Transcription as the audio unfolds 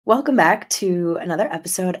Welcome back to another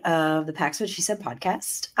episode of the Pax What She Said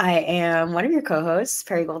podcast. I am one of your co-hosts,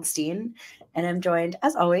 Perri Goldstein, and I'm joined,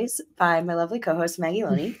 as always, by my lovely co-host, Maggie,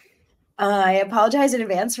 Loney. I apologize in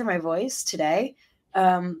advance for my voice today.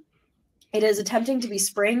 It is attempting to be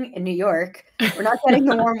spring in New York. We're not getting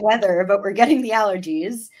the warm weather, but we're getting the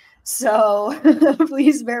allergies. So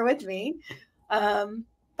please bear with me.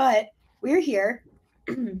 But we're here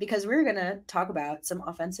because we're going to talk about some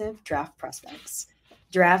offensive draft prospects.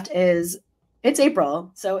 It's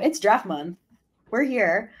April, so it's draft month. We're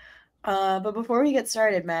here. But before we get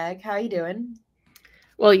started, Mag, how are you doing?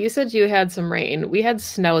 Well, you said you had some rain. We had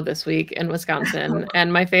snow this week in Wisconsin,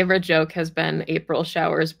 and my favorite joke has been April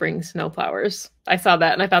showers bring snowflowers. I saw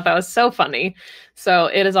that and I thought that was so funny. So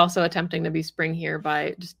it is also attempting to be spring here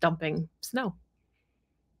by just dumping snow.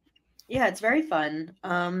 Yeah, it's very fun.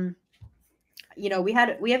 We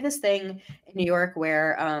have this thing in New York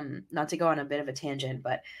where, not to go on a bit of a tangent,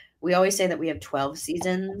 but we always say that we have 12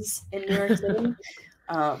 seasons in New York City.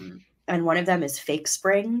 And one of them is fake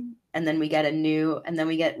spring, and then we get rain, and then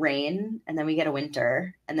we get a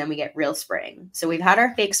winter, and then we get real spring. So we've had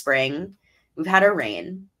our fake spring, we've had our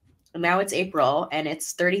rain, and now it's April and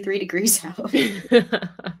it's 33 degrees out.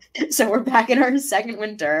 So we're back in our second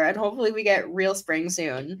winter, and hopefully we get real spring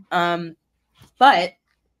soon. But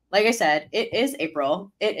like I said, it is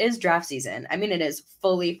April. It is draft season. I mean, it is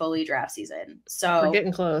fully draft season. So we're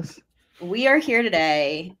getting close. We are here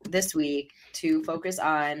today, this week, to focus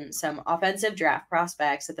on some offensive draft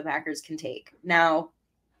prospects that the Packers can take. Now,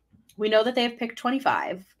 we know that they have picked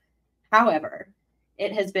 25. However,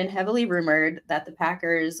 it has been heavily rumored that the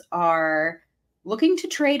Packers are looking to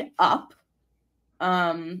trade up.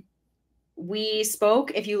 We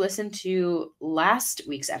spoke, if you listened to last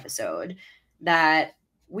week's episode, that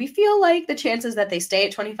we feel like the chances that they stay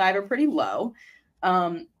at 25 are pretty low.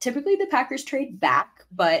 Typically, the Packers trade back,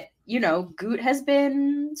 but Goot has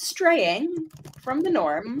been straying from the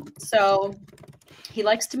norm, so he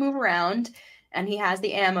likes to move around, and he has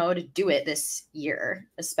the ammo to do it this year,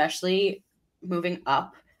 especially moving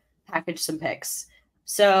up, package some picks.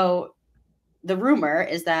 So the rumor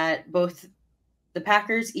is that both the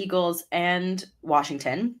Packers, Eagles, and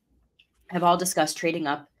Washington have all discussed trading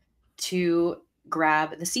up to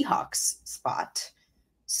grab the Seahawks spot.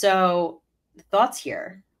 So thoughts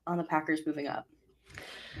here on the Packers moving up?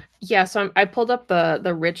 Yeah, so I pulled up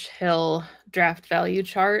the Rich Hill draft value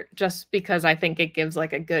chart just because I think it gives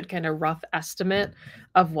like a good kind of rough estimate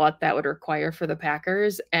of what that would require for the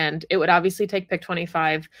Packers. And it would obviously take pick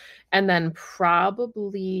 25 and then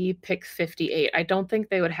probably pick 58. I don't think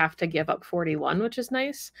they would have to give up 41, which is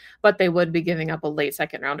nice, but they would be giving up a late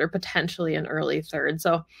second rounder, potentially an early third.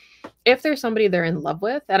 So if there's somebody they're in love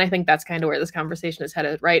with, and I think that's kind of where this conversation is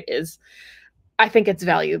headed, right, is I think it's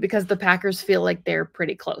value because the Packers feel like they're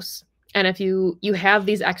pretty close. And if you have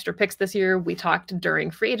these extra picks this year, we talked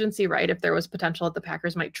during free agency, right? If there was potential that the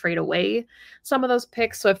Packers might trade away some of those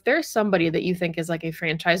picks. So if there's somebody that you think is like a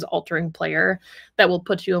franchise altering player that will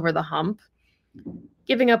put you over the hump,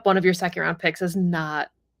 giving up one of your second round picks is not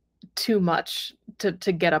too much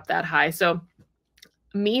to get up that high. So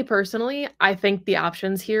me personally, I think the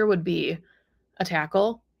options here would be a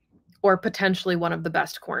tackle or potentially one of the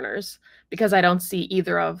best corners, because I don't see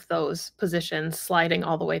either of those positions sliding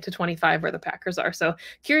all the way to 25 where the Packers are. So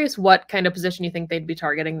curious what kind of position you think they'd be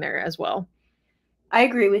targeting there as well. I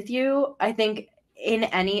agree with you. I think in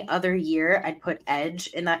any other year, I'd put edge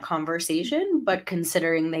in that conversation, but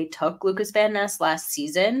considering they took Lucas Van Ness last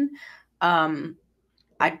season,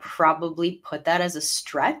 I'd probably put that as a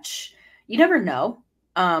stretch. You never know.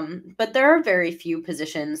 But there are very few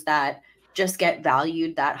positions that just get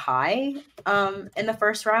valued that high in the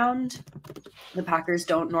first round. The Packers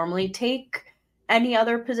don't normally take any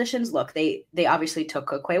other positions. Look, they obviously took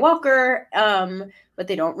Quay Walker, but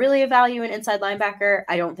they don't really value an inside linebacker.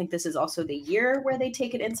 I don't think this is also the year where they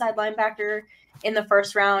take an inside linebacker in the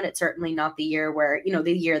first round. It's certainly not the year where,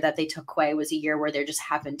 the year that they took Quay was a year where there just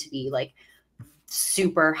happened to be like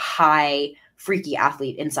super high, freaky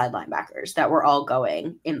athlete inside linebackers that were all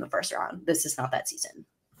going in the first round. This is not that season.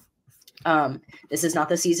 This is not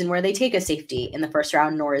the season where they take a safety in the first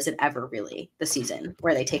round, nor is it ever really the season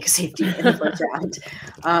where they take a safety in the first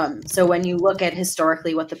round. So when you look at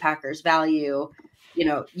historically what the Packers value,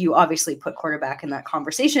 you obviously put quarterback in that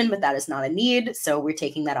conversation, but that is not a need. So we're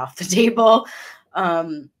taking that off the table.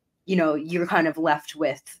 You're kind of left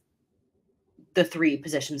with the three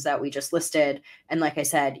positions that we just listed. And like I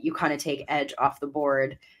said, you kind of take edge off the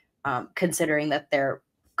board, considering that they're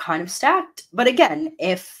kind of stacked. But again,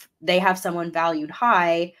 if they have someone valued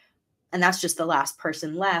high and that's just the last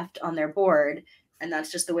person left on their board, and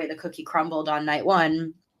that's just the way the cookie crumbled on night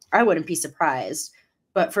one, I wouldn't be surprised.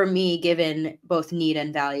 But for me, given both need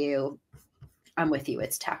and value, I'm with you.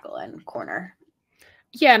 It's tackle and corner.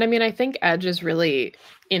 Yeah, and I mean, I think edge is really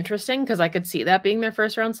interesting because I could see that being their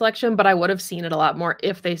first round selection, but I would have seen it a lot more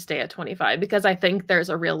if they stay at 25 because I think there's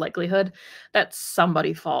a real likelihood that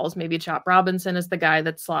somebody falls. Maybe Chop Robinson is the guy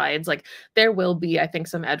that slides. Like there will be, I think,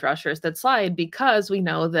 some edge rushers that slide because we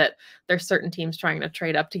know that there's certain teams trying to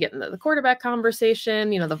trade up to get into the quarterback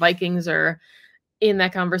conversation. You know, the Vikings are in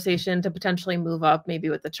that conversation to potentially move up,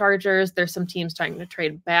 maybe with the Chargers. There's some teams trying to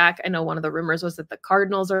trade back. I know one of the rumors was that the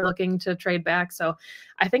Cardinals are looking to trade back. So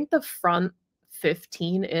I think the front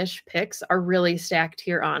 15-ish picks are really stacked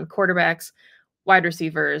here on quarterbacks, wide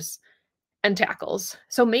receivers, and tackles.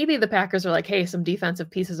 So maybe the Packers are like, hey, some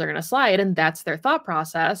defensive pieces are going to slide. And that's their thought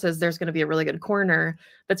process, is there's going to be a really good corner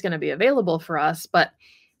that's going to be available for us. But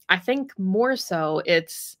I think more so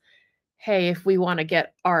it's, hey, if we want to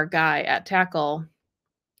get our guy at tackle,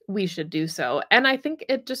 we should do so. And I think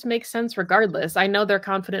it just makes sense regardless. I know they're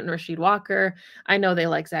confident in Rasheed Walker. I know they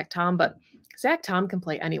like Zach Tom, but Zach Tom can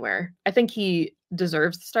play anywhere. I think he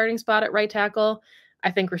deserves the starting spot at right tackle.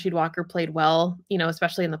 I think Rasheed Walker played well, you know,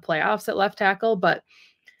 especially in the playoffs at left tackle. But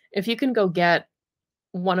if you can go get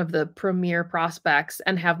one of the premier prospects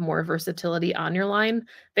and have more versatility on your line,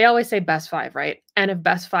 they always say best five, right? And if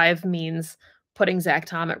best five means putting Zach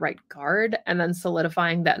Tom at right guard and then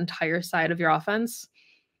solidifying that entire side of your offense,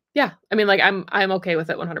 yeah, I mean, like I'm okay with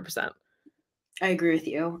it 100%. I agree with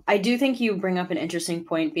you. I do think you bring up an interesting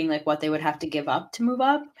point, being like what they would have to give up to move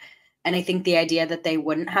up. And I think the idea that they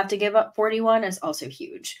wouldn't have to give up 41 is also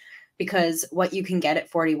huge, because what you can get at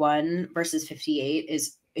 41 versus 58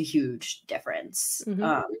 is a huge difference.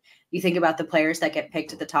 You think about the players that get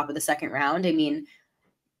picked at the top of the second round. I mean,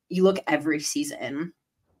 you look every season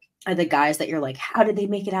are the guys that you're like, how did they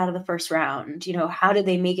make it out of the first round? You know, how did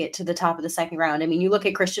they make it to the top of the second round? I mean, you look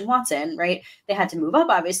at Christian Watson, right? They had to move up,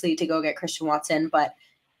 obviously, to go get Christian Watson, but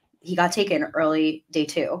he got taken early day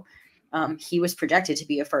 2. He was projected to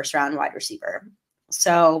be a first round wide receiver.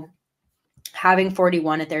 So having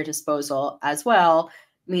 41 at their disposal as well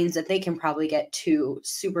means that they can probably get 2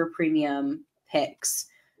 super premium picks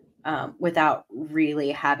without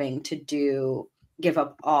really having to give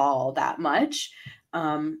up all that much.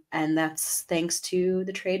 And that's thanks to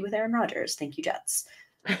the trade with Aaron Rodgers. Thank you, Jets.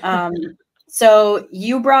 So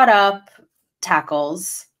you brought up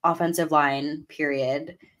tackles, offensive line,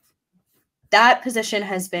 period. That position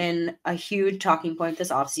has been a huge talking point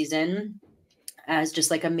this offseason as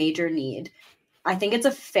just like a major need. I think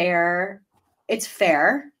it's fair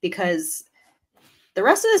because the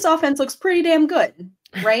rest of this offense looks pretty damn good,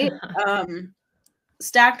 right?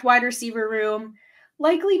 Stacked wide receiver room.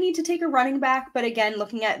 Likely need to take a running back, but again,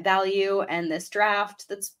 looking at value and this draft,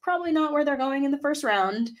 that's probably not where they're going in the first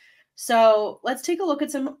round. So let's take a look at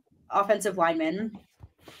some offensive linemen.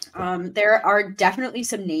 There are definitely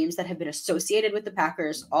some names that have been associated with the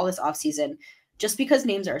Packers all this offseason. Just because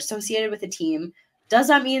names are associated with a team does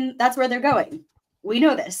not mean that's where they're going. We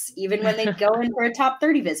know this. Even when they go in for a top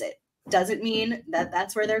 30 visit, doesn't mean that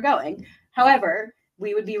that's where they're going. However,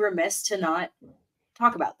 we would be remiss to not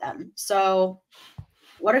talk about them. So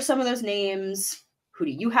what are some of those names? Who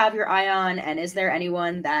do you have your eye on? And is there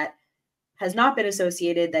anyone that has not been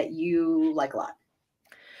associated that you like a lot?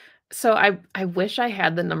 So I wish I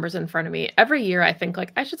had the numbers in front of me. Every year I think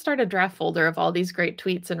like I should start a draft folder of all these great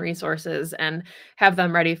tweets and resources and have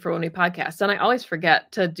them ready for when we podcast. And I always forget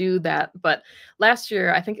to do that. But last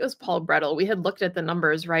year, I think it was Paul Brettel, we had looked at the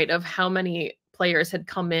numbers, right, of how many players had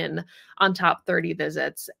come in on top 30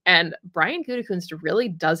 visits. And Brian Gutekunst really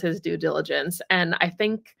does his due diligence. And I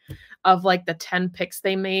think of like the 10 picks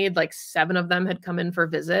they made, like 7 of them had come in for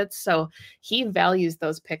visits. So he values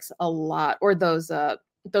those picks a lot, or those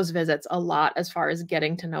visits a lot as far as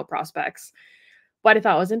getting to know prospects. What I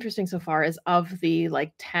thought was interesting so far is of the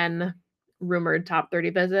like 10 rumored top 30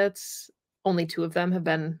 visits, only 2 of them have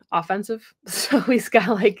been offensive. So he's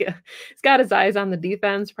got his eyes on the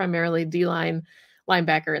defense, primarily D-line,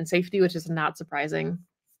 linebacker, and safety, which is not surprising.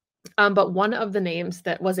 But one of the names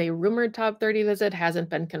that was a rumored top 30 visit, hasn't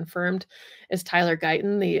been confirmed, is Tyler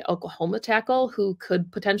Guyton, the Oklahoma tackle, who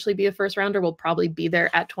could potentially be a first rounder, will probably be there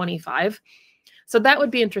at 25. So that would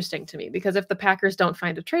be interesting to me, because if the Packers don't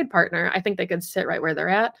find a trade partner, I think they could sit right where they're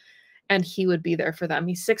at, and he would be there for them.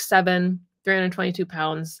 He's 6'7", 322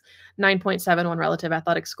 pounds, 9.71 relative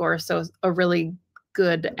athletic score, so a really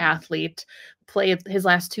good athlete. Played his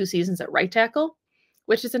last 2 seasons at right tackle,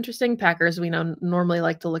 which is interesting. Packers, we know, normally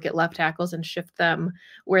like to look at left tackles and shift them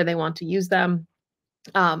where they want to use them.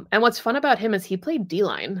 And what's fun about him is he played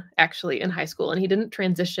D-line actually in high school, and he didn't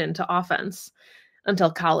transition to offense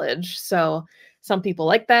until college. So Some people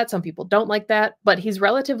like that, some people don't like that, but he's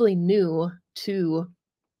relatively new to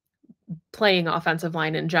playing offensive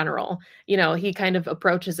line in general. You know, he kind of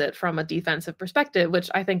approaches it from a defensive perspective, which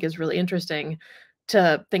I think is really interesting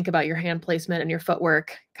to think about your hand placement and your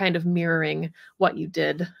footwork kind of mirroring what you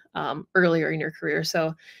did earlier in your career.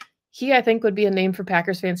 So he, I think, would be a name for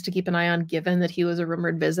Packers fans to keep an eye on, given that he was a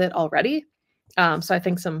rumored visit already. So I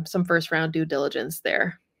think some first round due diligence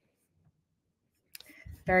there.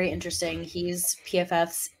 Very interesting. He's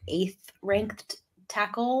PFF's 8th ranked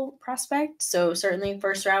tackle prospect, so certainly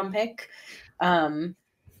first round pick.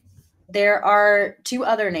 There are 2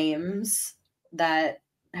 other names that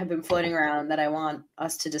have been floating around that I want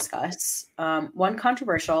us to discuss. One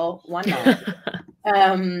controversial, one not.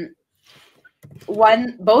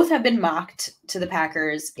 Both have been mocked to the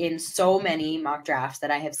Packers in so many mock drafts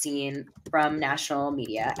that I have seen from national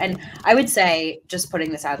media. And I would say, just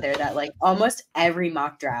putting this out there, that like almost every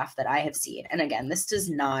mock draft that I have seen, and again, this does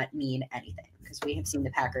not mean anything because we have seen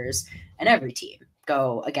the Packers and every team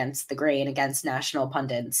go against the grain, against national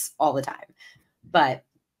pundits all the time. But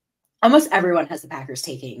almost everyone has the Packers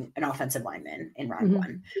taking an offensive lineman in round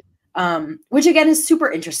one. Which again is super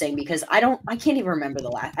interesting because I can't even remember the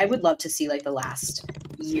last. I would love to see like the last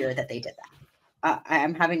year that they did that.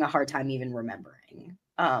 I'm having a hard time even remembering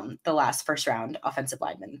the last first round offensive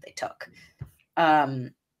lineman that they took.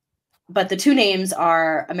 But the 2 names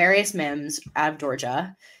are Amarius Mims out of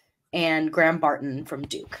Georgia and Graham Barton from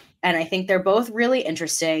Duke. And I think they're both really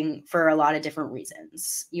interesting for a lot of different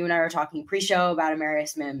reasons. You and I were talking pre-show about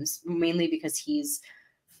Amarius Mims, mainly because he's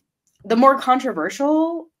the more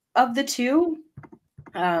controversial of the 2,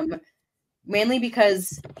 mainly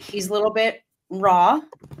because he's a little bit raw.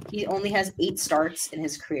 He only has 8 starts in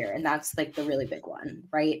his career, and that's like the really big one,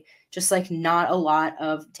 right? Just like not a lot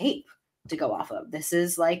of tape to go off of. This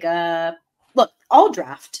is like all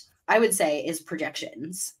draft, I would say, is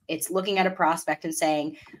projections. It's looking at a prospect and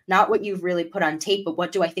saying, not what you've really put on tape, but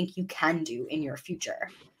what do I think you can do in your future?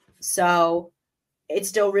 So it's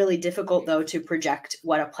still really difficult, though, to project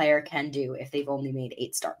what a player can do if they've only made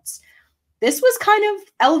 8 starts. This was kind of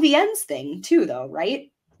LVN's thing, too, though,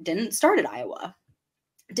 right? Didn't start at Iowa.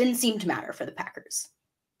 Didn't seem to matter for the Packers.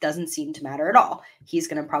 Doesn't seem to matter at all. He's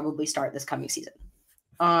going to probably start this coming season.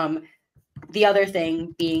 The other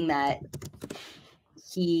thing being that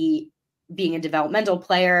he, being a developmental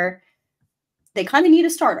player, they kind of need a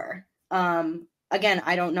starter. Again,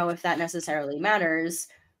 I don't know if that necessarily matters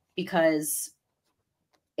because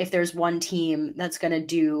if there's one team that's going to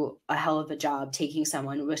do a hell of a job taking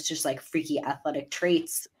someone with just like freaky athletic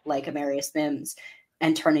traits like Amarius Mims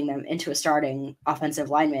and turning them into a starting offensive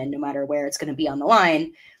lineman, no matter where it's going to be on the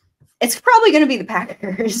line, it's probably going to be the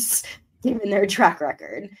Packers given their track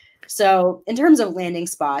record. So in terms of landing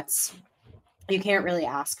spots, you can't really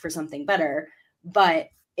ask for something better, but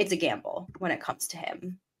it's a gamble when it comes to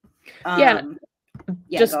him. Yeah,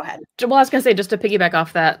 go ahead. Well, I was going to say, just to piggyback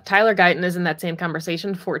off that, Tyler Guyton is in that same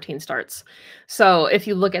conversation, 14 starts. So if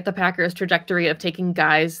you look at the Packers' trajectory of taking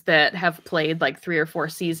guys that have played like 3 or 4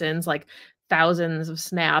 seasons, like thousands of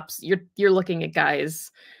snaps, you're looking at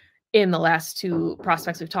guys in the last 2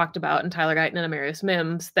 prospects we've talked about, and Tyler Guyton and Amarius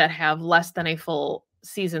Mims, that have less than a full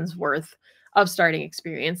season's worth of starting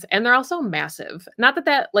experience. And they're also massive. Not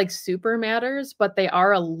that like super matters, but they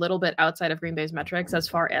are a little bit outside of Green Bay's metrics as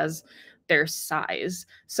far as their size.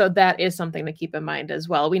 So that is something to keep in mind as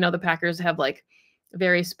well. We know the Packers have like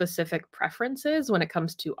very specific preferences when it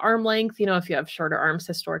comes to arm length. You know, if you have shorter arms,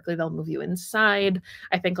 historically, they'll move you inside.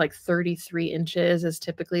 I think like 33 inches is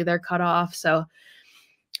typically their cutoff. So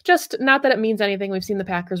just not that it means anything. We've seen the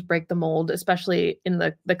Packers break the mold, especially in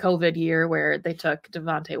the COVID year where they took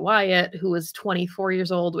Devontae Wyatt, who was 24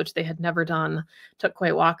 years old, which they had never done, took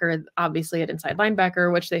Quay Walker, obviously at inside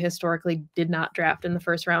linebacker, which they historically did not draft in the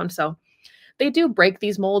first round. So they do break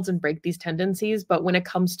these molds and break these tendencies. But when it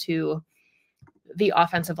comes to the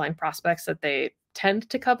offensive line prospects that they tend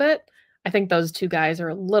to covet, I think those 2 guys are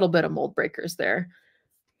a little bit of mold breakers there.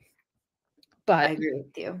 But I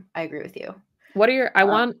agree with you. What are your, I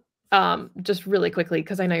want, just really quickly,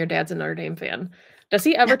 because I know your dad's a Notre Dame fan. Does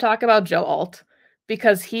he ever talk about Joe Alt?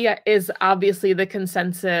 Because he is obviously the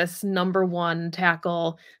consensus #1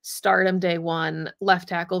 tackle, stardom day 1, left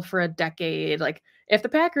tackle for a decade. Like if the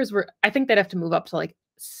Packers were, I think they'd have to move up to like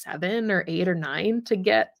 7 or 8 or 9 to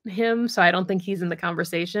get him. So I don't think he's in the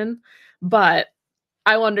conversation. But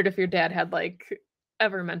I wondered if your dad had like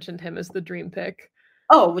ever mentioned him as the dream pick.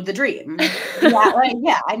 Oh, with the dream.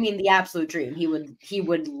 Yeah, I mean the absolute dream. He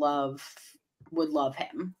would love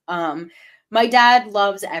him. My dad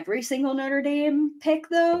loves every single Notre Dame pick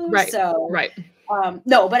though. Right. So right.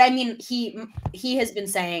 No, but I mean, he has been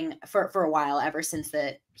saying for a while, ever since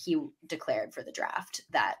he declared for the draft,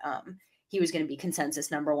 that he was going to be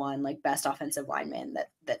consensus number one, like best offensive lineman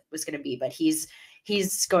that was going to be, but he's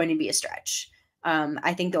going to be a stretch.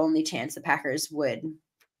 I think the only chance the Packers would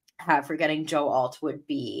have for getting Joe Alt would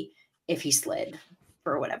be if he slid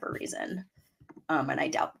for whatever reason. And I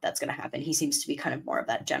doubt that's going to happen. He seems to be kind of more of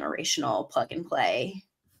that generational plug and play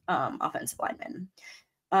offensive lineman.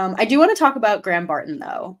 I do want to talk about Graham Barton,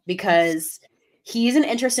 though, because he's an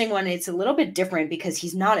interesting one. It's a little bit different because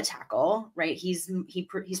he's not a tackle, right? He's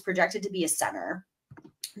projected to be a center.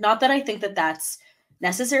 Not that I think that that's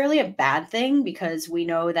necessarily a bad thing, because we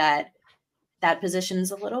know that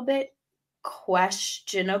position's a little bit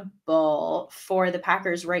questionable for the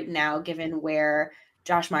Packers right now, given where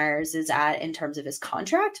Josh Myers is at in terms of his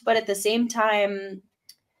contract. But at the same time,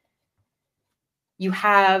 you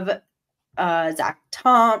have Zach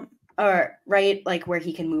Tom, or right, like where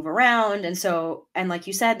he can move around. And so, and like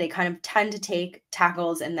you said, they kind of tend to take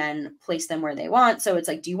tackles and then place them where they want. So it's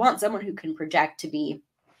like, do you want someone who can project to be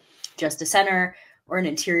just a center or an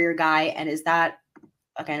interior guy? And is that,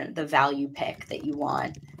 again, the value pick that you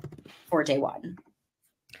want for day one?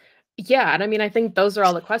 Yeah, and I mean, I think those are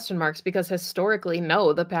all the question marks, because historically,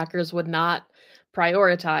 no, the Packers would not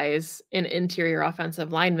prioritize an interior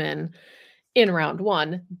offensive lineman in round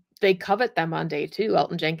one. They covet them on day two.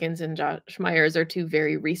 Elton Jenkins and Josh Myers are two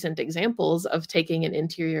very recent examples of taking an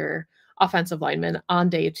interior offensive lineman on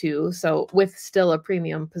day two. So with still a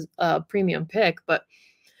premium pick, but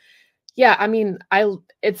yeah, I mean,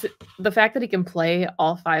 it's the fact that he can play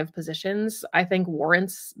all five positions, I think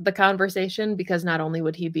warrants the conversation, because not only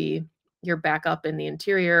would he be your backup in the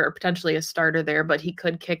interior or potentially a starter there, but he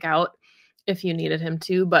could kick out if you needed him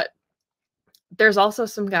to. But there's also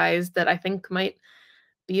some guys that I think might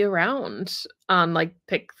be around on like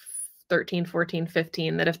pick 13, 14,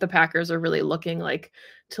 15, that if the Packers are really looking, like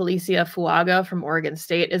Talicia Fuaga from Oregon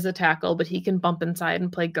State is a tackle, but he can bump inside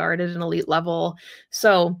and play guard at an elite level.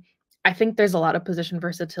 So I think there's a lot of position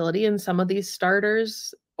versatility in some of these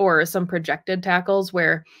starters or some projected tackles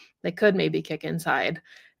where they could maybe kick inside,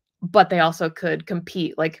 but they also could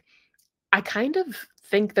compete. Like, I kind of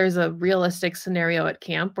think there's a realistic scenario at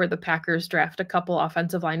camp where the Packers draft a couple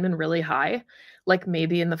offensive linemen really high, like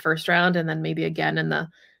maybe in the first round and then maybe again in the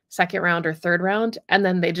second round or third round. And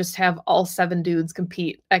then they just have all 7 dudes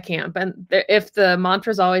compete at camp. And if the mantra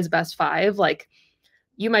is always best 5, like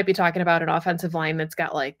you might be talking about an offensive line that's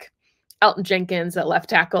got like Elton Jenkins at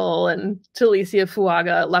left tackle and Talicia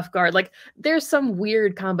Fuaga at left guard. Like there's some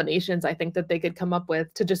weird combinations I think that they could come up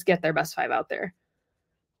with to just get their best 5 out there.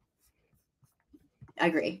 I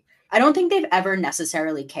agree. I don't think they've ever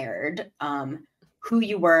necessarily cared who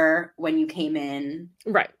you were when you came in.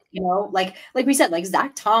 Right. You know, like we said, like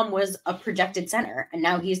Zach Tom was a projected center and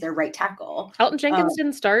now he's their right tackle. Elton Jenkins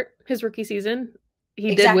didn't start his rookie season.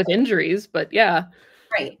 He exactly. did with injuries, but yeah.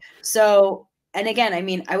 Right. So, and again, I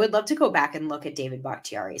mean, I would love to go back and look at David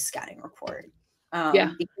Bakhtiari's scouting report.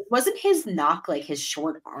 Yeah. Because wasn't his knock like his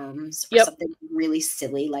short arms or something really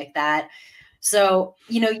silly like that? So,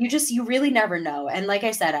 you know, you really never know. And like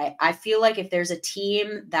I said, I feel like if there's a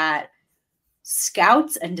team that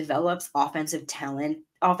scouts and develops offensive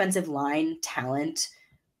line talent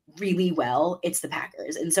really well, it's the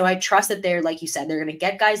Packers. And so I trust that they're, like you said, they're going to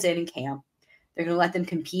get guys in camp. They're going to let them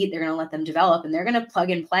compete. They're going to let them develop, and they're going to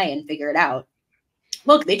plug and play and figure it out.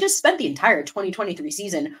 Look, they just spent the entire 2023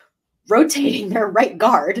 season rotating their right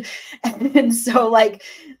guard. And so, like,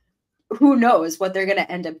 who knows what they're going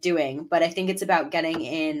to end up doing. But I think it's about getting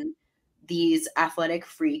in these athletic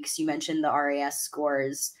freaks. You mentioned the RAS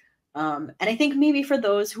scores. And I think maybe for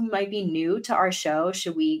those who might be new to our show,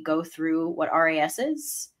 should we go through what RAS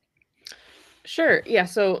is? Sure. Yeah.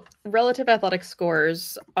 So relative athletic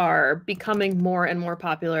scores are becoming more and more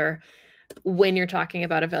popular when you're talking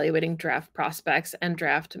about evaluating draft prospects and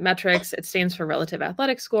draft metrics. It stands for relative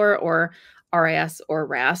athletic score, or RAS or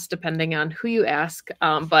RAS, depending on who you ask,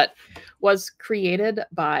 but was created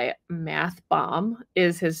by Math Bomb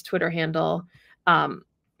is his Twitter handle.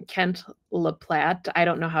 Kent LaPlatte. I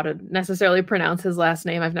don't know how to necessarily pronounce his last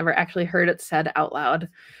name. I've never actually heard it said out loud,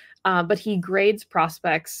 but he grades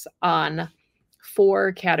prospects on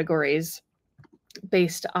 4 categories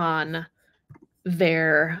based on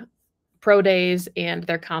their pro days and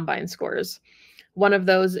their combine scores. One of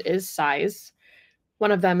those is size.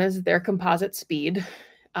 One of them is their composite speed,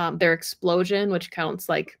 their explosion, which counts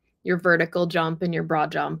like your vertical jump and your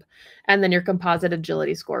broad jump, and then your composite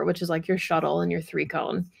agility score, which is like your shuttle and your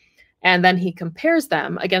 3-cone. And then he compares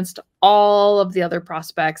them against all of the other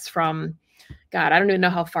prospects from God, I don't even know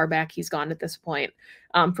how far back he's gone at this point,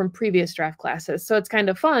 from previous draft classes. So it's kind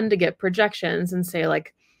of fun to get projections and say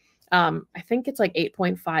like, I think it's like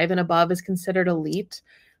 8.5 and above is considered elite.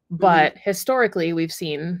 But historically, we've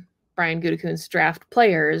seen Brian Gutekunst draft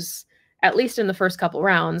players, at least in the first couple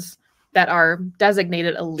rounds, that are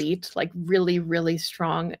designated elite, like really, really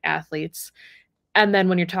strong athletes. And then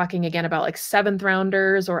when you're talking again about like 7th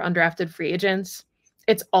rounders or undrafted free agents,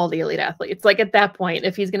 it's all the elite athletes. Like at that point,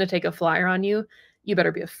 if he's going to take a flyer on you, you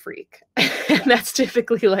better be a freak. And that's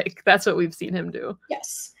typically like, that's what we've seen him do.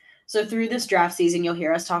 Yes. So through this draft season, you'll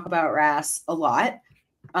hear us talk about Rass a lot,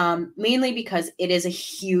 mainly because it is a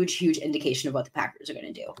huge, huge indication of what the Packers are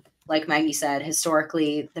going to do. Like Maggie said,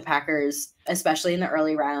 historically, the Packers, especially in the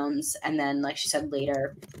early rounds, and then, like she said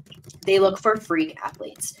later, they look for freak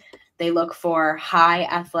athletes. They look for high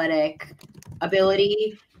athletic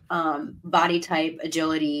ability, body type,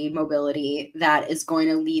 agility, mobility that is going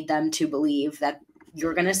to lead them to believe that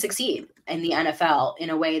you're going to succeed in the NFL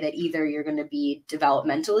in a way that either you're going to be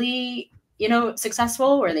developmentally, successful,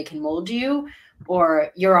 or they can mold you,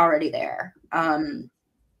 or you're already there.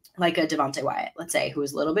 Like a Devonte Wyatt, let's say, who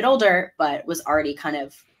was a little bit older, but was already kind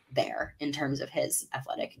of there in terms of his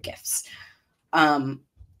athletic gifts.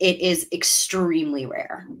 It is extremely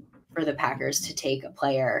rare for the Packers to take a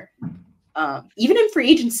player, even in free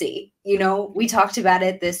agency. We talked about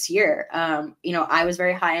it this year. I was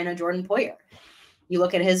very high on a Jordan Poyer. You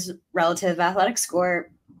look at his relative athletic score,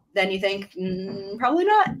 then you think, probably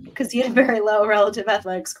not, because he had a very low relative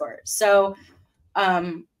athletic score. So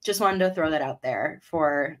just wanted to throw that out there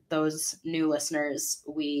for those new listeners.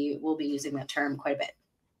 We will be using that term quite a bit.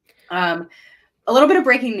 A little bit of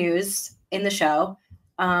breaking news in the show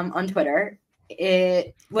on Twitter.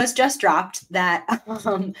 It was just dropped that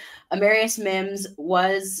Amarius Mims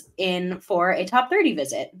was in for a top 30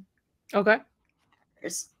 visit. Okay.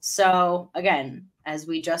 So again, as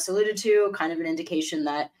we just alluded to, kind of an indication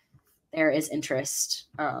that there is interest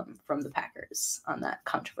from the Packers on that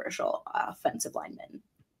controversial offensive lineman.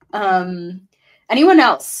 Anyone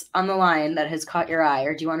else on the line that has caught your eye,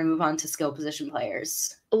 or do you want to move on to skill position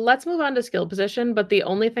players? Let's move on to skill position, but the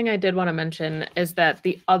only thing I did want to mention is that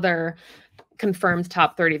the other confirmed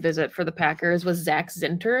top 30 visit for the Packers was Zach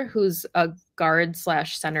Zinter, who's a guard /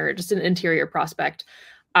 center, just an interior prospect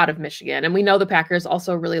out of Michigan. And we know the Packers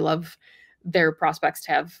also really love their prospects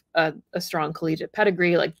to have a strong collegiate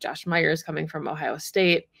pedigree, like Josh Myers coming from Ohio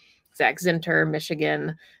State, Zach Zinter,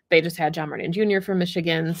 Michigan. They just had John Martin Jr. from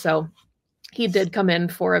Michigan. So he did come in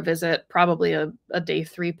for a visit, probably a day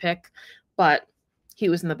 3 pick, but he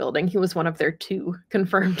was in the building. He was one of their 2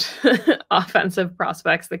 confirmed offensive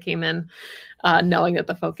prospects that came in, knowing that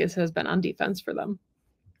the focus has been on defense for them.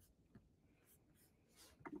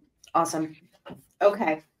 Awesome.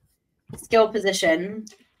 Okay. Skill position.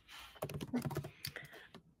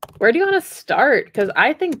 Where do you want to start? Because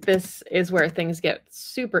I think this is where things get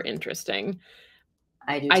super interesting.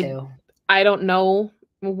 I do too. I don't know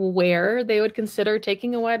where they would consider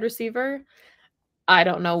taking a wide receiver. I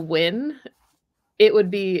don't know when. It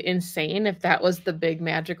would be insane if that was the big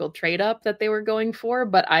magical trade up that they were going for,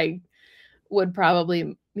 but I would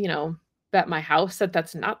probably, bet my house that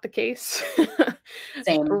that's not the case.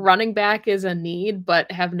 Same. Running back is a need,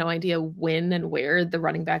 but have no idea when and where the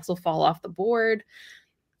running backs will fall off the board.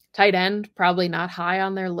 Tight end, probably not high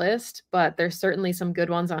on their list, but there's certainly some good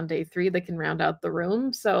ones on day 3 that can round out the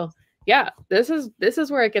room. So yeah, this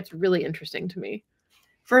is where it gets really interesting to me.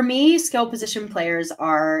 For me, skill position players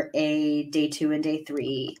are a day 2 and day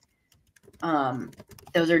 3.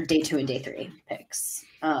 Those are day 2 and day 3 picks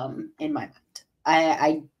in my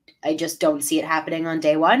mind. I just don't see it happening on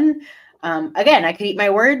day 1. Again, I could eat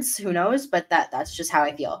my words, who knows, but that's just how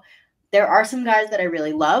I feel. There are some guys that I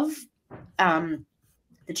really love.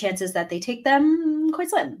 The chances that they take them,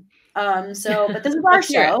 quite slim. But this is our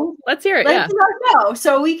show. Let's hear it. This is our show,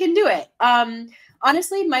 so we can do it.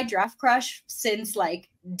 Honestly, my draft crush since like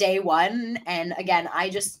day 1, and again,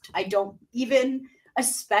 I don't even,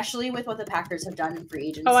 especially with what the Packers have done in free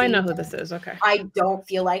agency. Oh, I know who this is. Okay. I don't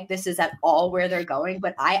feel like this is at all where they're going,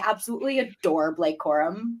 but I absolutely adore Blake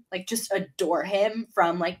Corum. Like, just adore him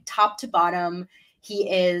from like top to bottom. He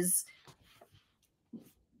is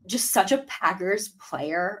just such a Packers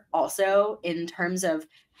player also in terms of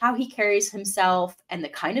how he carries himself and the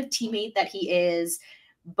kind of teammate that he is.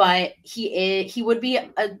 But he would be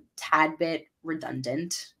a tad bit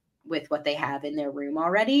redundant with what they have in their room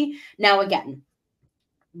already. Now, again,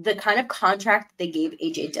 the kind of contract they gave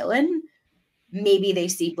AJ Dillon, maybe they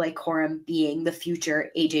see Blake Corum being the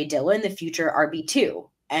future AJ Dillon, the future RB2,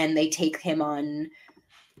 and they take him on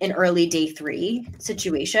an early day 3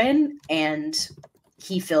 situation, and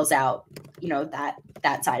he fills out,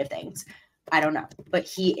 that side of things. I don't know, but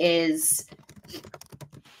he is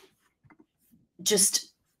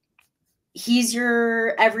just, he's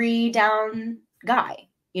your every down guy.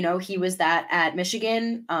 He was that at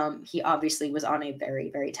Michigan. He obviously was on a very,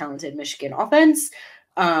 very talented Michigan offense.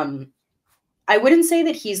 I wouldn't say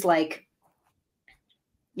that he's like,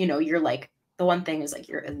 you're like, the one thing is like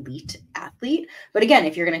you're elite athlete. But again,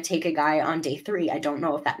 if you're going to take a guy on day 3, I don't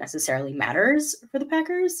know if that necessarily matters for the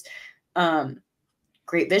Packers.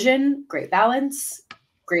 Great vision, great balance,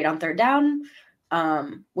 great on third down.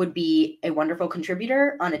 Would be a wonderful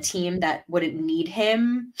contributor on a team that wouldn't need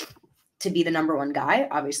him to be the number 1 guy,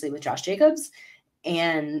 obviously with Josh Jacobs.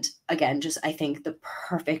 And again, just I think the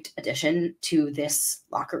perfect addition to this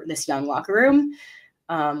young locker room.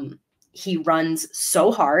 He runs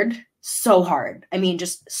so hard. I mean,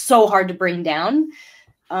 just so hard to bring down.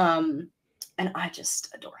 And I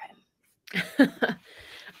just adore him.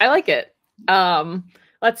 I like it.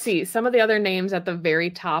 Let's see. Some of the other names at the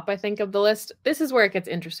very top, I think, of the list. This is where it gets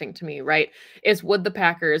interesting to me, right? Is would the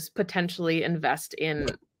Packers potentially invest in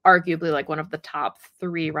arguably like one of the top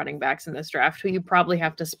 3 running backs in this draft, who you probably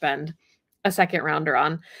have to spend a second rounder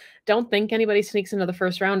on? Don't think anybody sneaks into the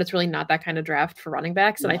first round. It's really not that kind of draft for running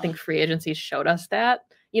backs. And I think free agency showed us that,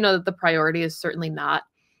 that the priority is certainly not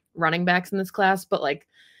running backs in this class, but like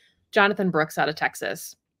Jonathan Brooks out of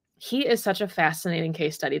Texas. He is such a fascinating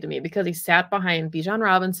case study to me because he sat behind Bijan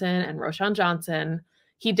Robinson and Roschon Johnson.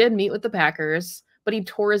 He did meet with the Packers, but he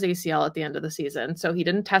tore his ACL at the end of the season. So he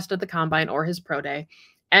didn't test at the combine or his pro day.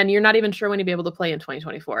 And you're not even sure when he'd be able to play in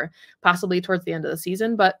 2024, possibly towards the end of the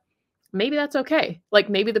season, but maybe that's okay. Like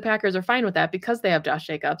maybe the Packers are fine with that because they have Josh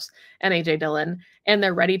Jacobs and AJ Dillon, and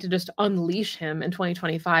they're ready to just unleash him in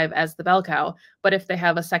 2025 as the bell cow. But if they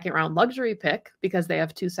have a second round luxury pick because they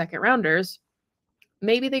have 2 second rounders,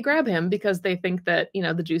 maybe they grab him because they think that,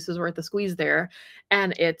 the juice is worth the squeeze there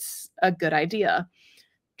and it's a good idea.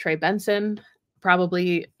 Trey Benson,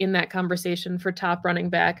 probably in that conversation for top running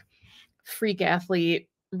back, freak athlete,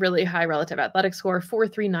 really high relative athletic score,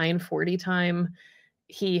 4.39 40 time.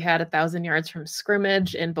 He had 1,000 yards from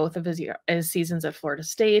scrimmage in both of his seasons at Florida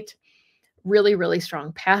State. Really, really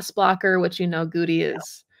strong pass blocker, which Goody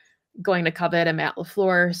is going to covet, and Matt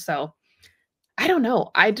LaFleur. So I don't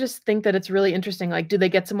know. I just think that it's really interesting. Like, do they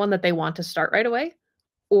get someone that they want to start right away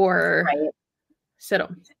or sit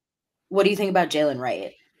him? What do you think about Jalen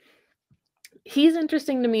Wright? He's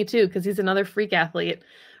interesting to me too because he's another freak athlete.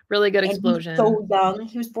 Really good explosion. He's so young.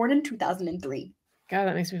 He was born in 2003. God,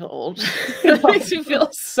 that makes me feel old. That makes me feel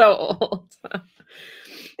so old.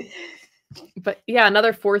 But yeah,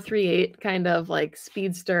 another 4.38 kind of like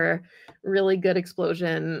speedster, really good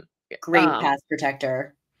explosion. Great pass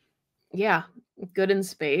protector. Yeah, good in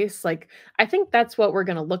space. Like, I think that's what we're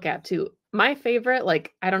going to look at too. My favorite,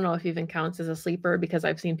 like, I don't know if he even counts as a sleeper because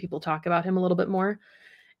I've seen people talk about him a little bit more,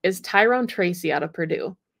 is Tyrone Tracy out of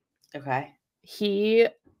Purdue. Okay. He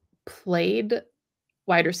played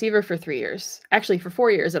wide receiver for 3 years, actually for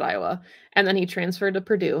 4 years at Iowa. And then he transferred to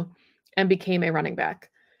Purdue and became a running back.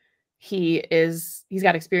 He's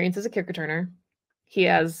got experience as a kick returner. He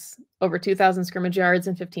has over 2,000 scrimmage yards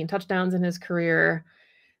and 15 touchdowns in his career.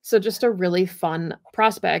 So just a really fun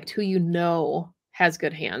prospect who has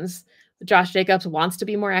good hands. Josh Jacobs wants to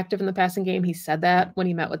be more active in the passing game. He said that when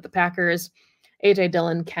he met with the Packers. AJ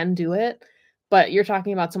Dillon can do it, but you're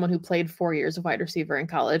talking about someone who played 4 years of wide receiver in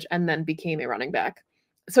college and then became a running back.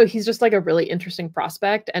 So he's just like a really interesting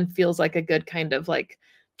prospect and feels like a good kind of like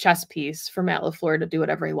chess piece for Matt LaFleur to do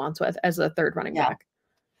whatever he wants with as a third running back.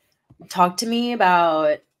 Talk to me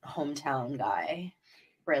about hometown guy,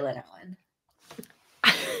 Braylon Allen.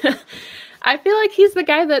 I feel like he's the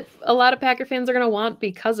guy that a lot of Packer fans are going to want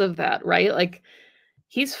because of that, right? Like,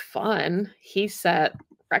 he's fun. He set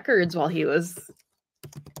records while he was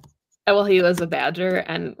a Badger,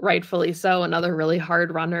 and rightfully so. Another really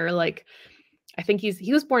hard runner. Like, I think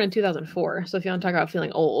he was born in 2004. So if you want to talk about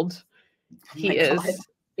feeling old, he is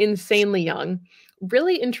insanely young.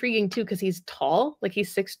 Really intriguing too, because he's tall. Like,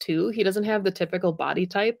 he's 6'2". He doesn't have the typical body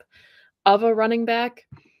type of a running back.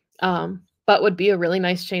 But would be a really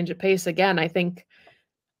nice change of pace. Again, I think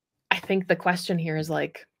the question here is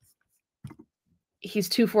like, he's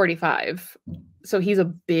 245, so he's a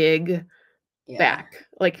big back.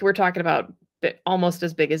 Like, we're talking about almost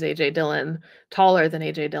as big as AJ Dillon, taller than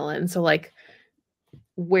AJ Dillon. So like,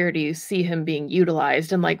 where do you see him being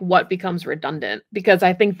utilized, and like what becomes redundant? Because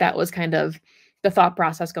I think that was kind of the thought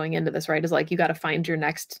process going into this, right? Is like, you got to find your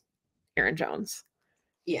next Aaron Jones.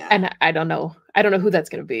 Yeah. And I don't know who that's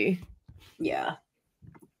going to be. Yeah.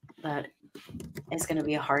 That is going to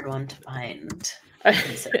be a hard one to find.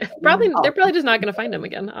 They're probably just not going to find him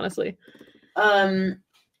again, honestly.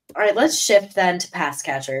 All right, let's shift then to pass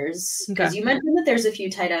catchers, because Okay. you mentioned that there's a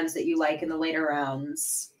few tight ends that you like in the later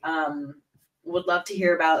rounds. Would love to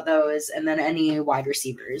hear about those, and then any wide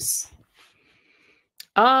receivers.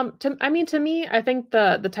 To me, I think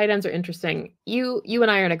the tight ends are interesting. You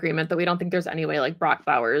and I are in agreement that we don't think there's any way like Brock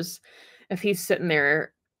Bowers, if he's sitting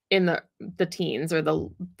there in the teens or the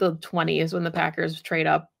 20s when the Packers trade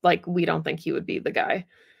up, like we don't think he would be the guy.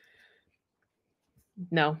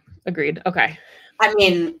 No, agreed. Okay. I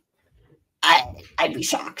mean, I'd be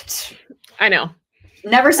shocked. I know.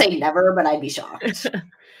 Never say never, but I'd be shocked.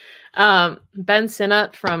 Ben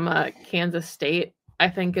Sinnott from Kansas State, I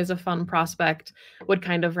think, is a fun prospect, would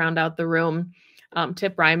kind of round out the room.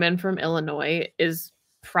 Tip Ryman from Illinois is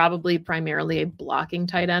probably primarily a blocking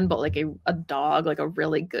tight end, but like a dog, like a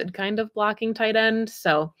really good kind of blocking tight end.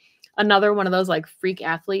 So another one of those like freak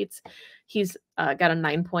athletes. He's got a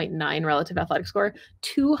 9.9 relative athletic score,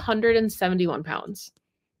 271 pounds.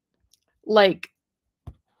 Like,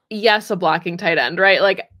 yes, a blocking tight end, right?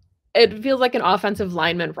 Like, it feels like an offensive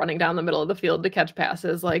lineman running down the middle of the field to catch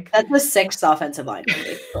passes. Like, that's the sixth offensive lineman,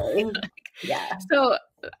 basically. Yeah. So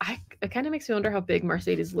it kind of makes me wonder how big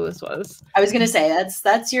Mercedes Lewis was. I was gonna say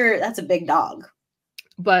that's a big dog.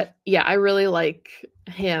 But yeah, I really like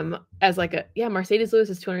him as like Mercedes Lewis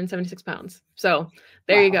is 276 pounds. So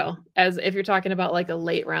there you go. As if you're talking about like a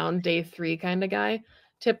late round day 3 kind of guy,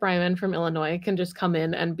 Tip Ryman from Illinois can just come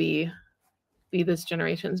in and be this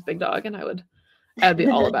generation's big dog, and I'd be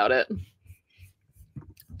all about it.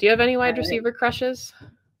 Do you have any wide receiver crushes?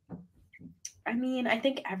 I mean, I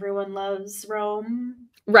think everyone loves Rome.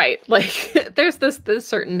 Right. Like there's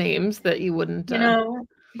certain names that you wouldn't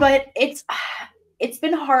but it's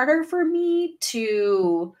been harder for me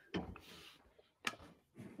to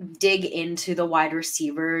dig into the wide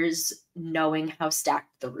receivers knowing how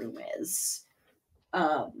stacked the room is.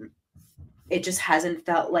 It just hasn't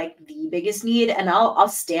felt like the biggest need, and I'll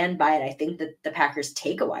stand by it. I think that the Packers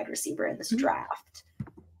take a wide receiver in this draft.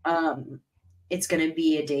 It's going to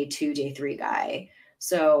be a day 2, day 3 guy.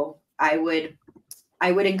 So I would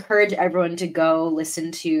encourage everyone to go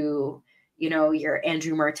listen to, your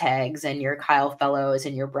Andrew Mertags and your Kyle Fellows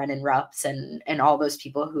and your Brennan Rupps and all those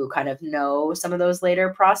people who kind of know some of those later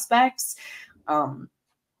prospects. One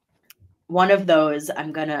of those I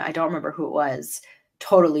don't remember who it was,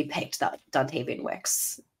 totally picked that Dontavian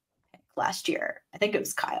Wicks last year. I think it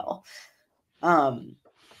was Kyle.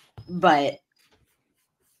 But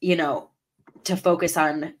to focus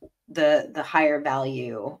on the higher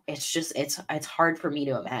value, it's hard for me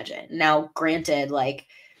to imagine. Now, granted, like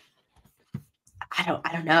I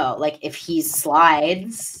don't know, like if he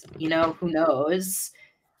slides, who knows?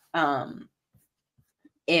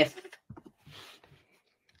 If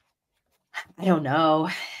I don't know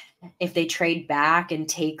if they trade back and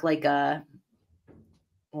take like a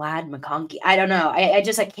Lad McConkey. I don't know. I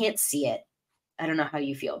can't see it. I don't know how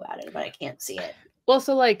you feel about it, but I can't see it. Well,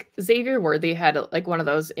 so like Xavier Worthy had like one of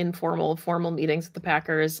those informal, formal meetings with the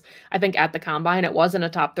Packers, I think at the Combine. It wasn't a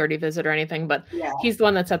top 30 visit or anything, but he's the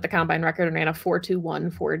one that set the Combine record and ran a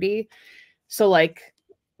 4.21 40. So like,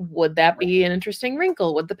 would that be an interesting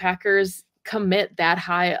wrinkle? Would the Packers commit that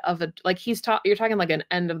high of a, like you're talking like an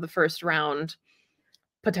end of the first round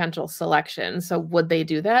potential selection. So would they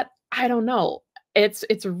do that? I don't know. It's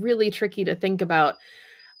really tricky to think about.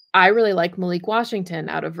 I really like Malik Washington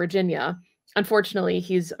out of Virginia. Unfortunately,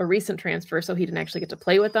 he's a recent transfer, so he didn't actually get to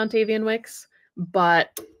play with Dontavian Wicks,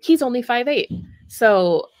 but he's only 5'8".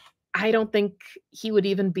 So I don't think he would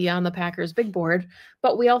even be on the Packers big board,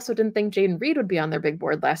 but we also didn't think Jaden Reed would be on their big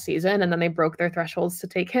board last season, and then they broke their thresholds to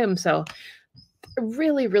take him. So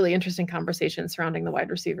really, really interesting conversation surrounding the wide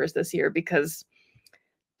receivers this year, because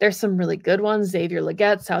there's some really good ones, Xavier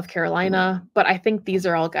Legette, South Carolina, but I think these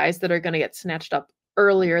are all guys that are going to get snatched up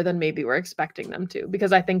earlier than maybe we're expecting them to,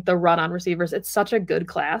 because I think the run on receivers, it's such a good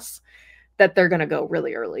class that they're going to go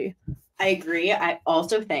really early. I agree. I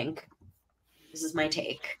also think, this is my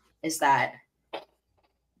take, is that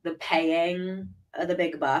the paying of the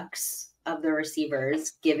big bucks of the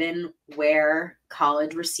receivers, given where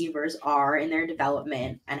college receivers are in their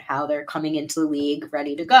development and how they're coming into the league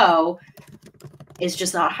ready to go, is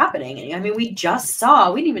just not happening. I mean, we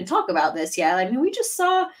didn't even talk about this yet. I mean, we just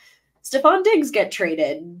saw Stephon Diggs get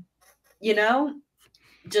traded,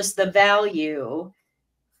 just the value.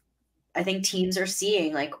 I think teams are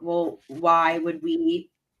seeing like, well, why would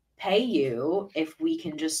we pay you if we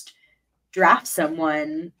can just draft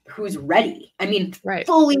someone who's ready? I mean,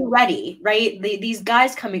 fully ready, right? These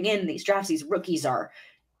guys coming in, these drafts, these rookies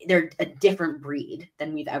they're a different breed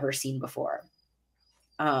than we've ever seen before.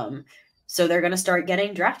 So they're going to start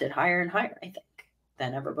getting drafted higher and higher, I think,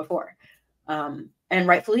 than ever before. And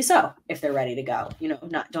rightfully so, if they're ready to go,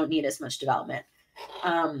 don't need as much development.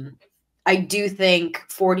 I do think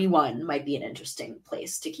 41 might be an interesting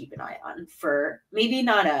place to keep an eye on for maybe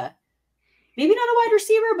not a wide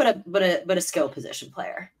receiver, but a skill position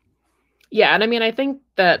player. Yeah, and I mean, I think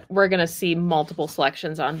that we're going to see multiple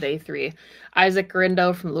selections on day 3. Isaac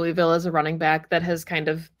Grindo from Louisville is a running back that has kind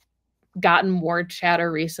of gotten more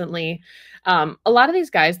chatter recently. A lot of these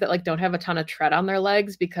guys that like don't have a ton of tread on their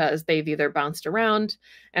legs because they've either bounced around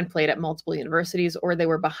and played at multiple universities, or they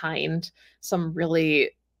were behind some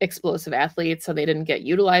really explosive athletes, so they didn't get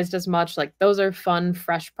utilized as much. Like, those are fun,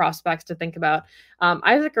 fresh prospects to think about.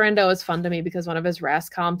 Isaac Grindo is fun to me because one of his RAS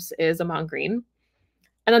comps is Amon Green.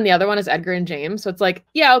 And then the other one is Edgar and James. So it's like,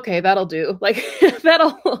 yeah, okay, that'll do. Like,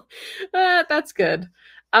 that's good.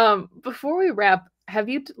 Before we wrap, have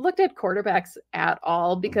you looked at quarterbacks at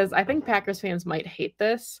all? Because I think Packers fans might hate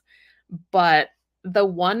this, but the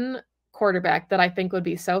one quarterback that I think would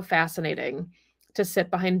be so fascinating to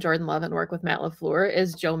sit behind Jordan Love and work with Matt LaFleur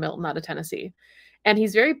is Joe Milton out of Tennessee. And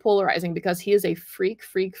he's very polarizing because he is a freak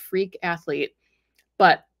athlete,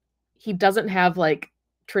 but he doesn't have like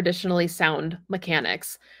traditionally sound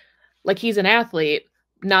mechanics. Like, he's an athlete,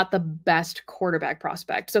 not the best quarterback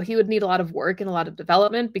prospect. So he would need a lot of work and a lot of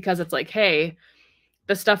development, because it's like, hey,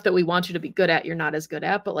 the stuff that we want you to be good at, you're not as good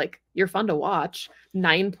at, but like, you're fun to watch.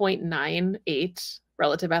 9.98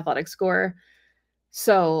 relative athletic score.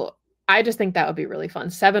 So I just think that would be really fun.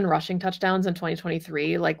 7 rushing touchdowns in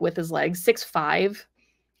 2023, like with his legs, 6'5".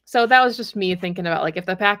 So that was just me thinking about, like, if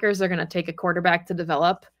the Packers are going to take a quarterback to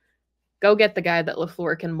develop, go get the guy that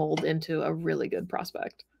LaFleur can mold into a really good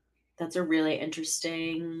prospect. That's a really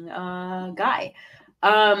interesting guy.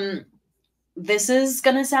 This is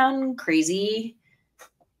going to sound crazy.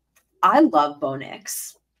 I love Bo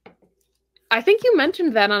Nix. I think you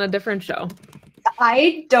mentioned that on a different show.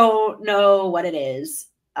 I don't know what it is.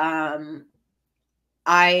 I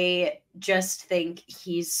just think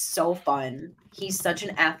he's so fun. He's such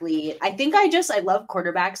an athlete. I think I love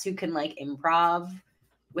quarterbacks who can like improv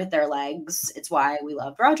with their legs. It's why we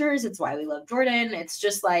loved Rodgers. It's why we love Jordan. It's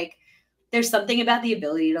just like, there's something about the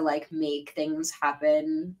ability to like make things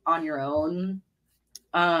happen on your own.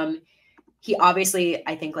 He obviously,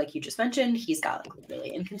 I think like you just mentioned, he's got like really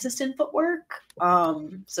inconsistent footwork.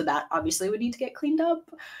 So that obviously would need to get cleaned up.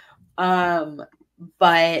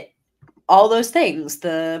 But all those things,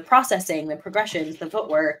 the processing, the progressions, the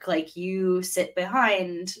footwork, like, you sit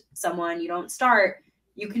behind someone, you don't start,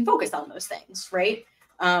 you can focus on those things, right?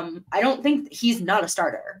 I don't think he's not a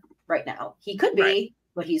starter right now. He could be, right,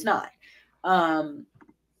 but he's not.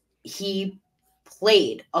 He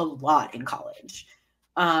played a lot in college.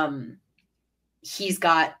 He's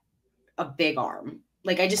got a big arm.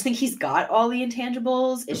 Like, I just think he's got all the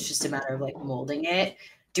intangibles. It's just a matter of like molding it.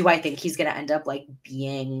 Do I think he's going to end up like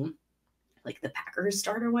being like the Packers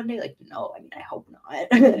starter one day? Like, no, I mean, I hope not.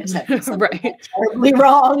 Right. Terribly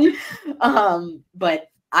wrong. But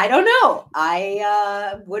I don't know.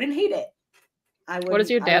 I wouldn't hate it. What does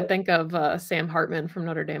your dad think of Sam Hartman from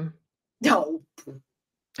Notre Dame? No.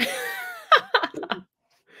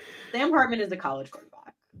 Sam Hartman is a college quarterback.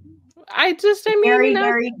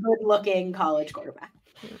 Very good-looking college quarterback.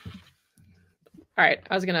 All right,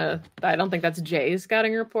 I don't think that's Jay's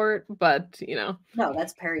scouting report, but No,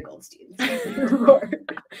 that's Perri Goldstein's. All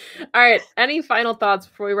right, any final thoughts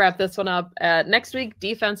before we wrap this one up? Next week,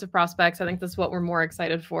 defensive prospects. I think this is what we're more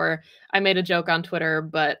excited for. I made a joke on Twitter,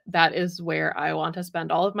 but that is where I want to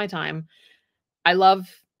spend all of my time. I love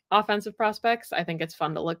offensive prospects. I think it's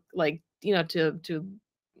fun to look like, to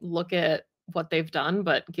look at what they've done,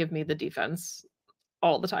 but give me the defense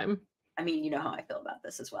all the time. I mean, you know how I feel about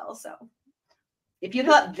this as well, so if you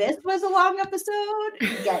thought this was a long episode,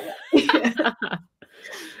 get it.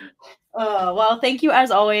 Well, thank you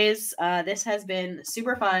as always. This has been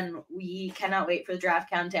super fun. We cannot wait for the draft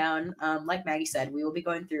countdown. Like Maggie said, we will be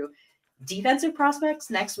going through defensive prospects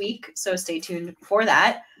next week, so stay tuned for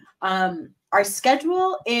that. Our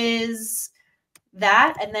schedule is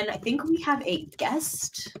that, and then I think we have a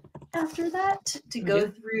guest after that to go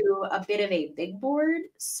through a bit of a big board.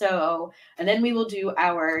 So, and then we will do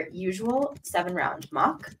our usual 7-round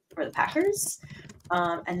mock for the Packers.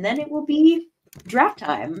 And then it will be draft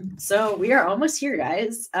time. So we are almost here,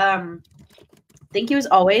 guys. Thank you as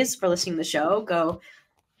always for listening to the show. Go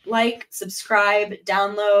like, subscribe,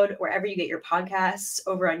 download wherever you get your podcasts,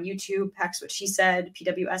 over on YouTube, Pax What She Said,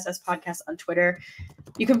 PWSS Podcast on Twitter.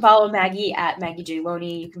 You can follow Maggie at Maggie J.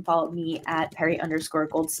 Loney. You can follow me at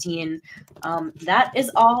Perri_Goldstein. That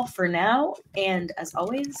is all for now. And as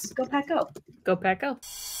always, go Pack Go. Go Pack Go.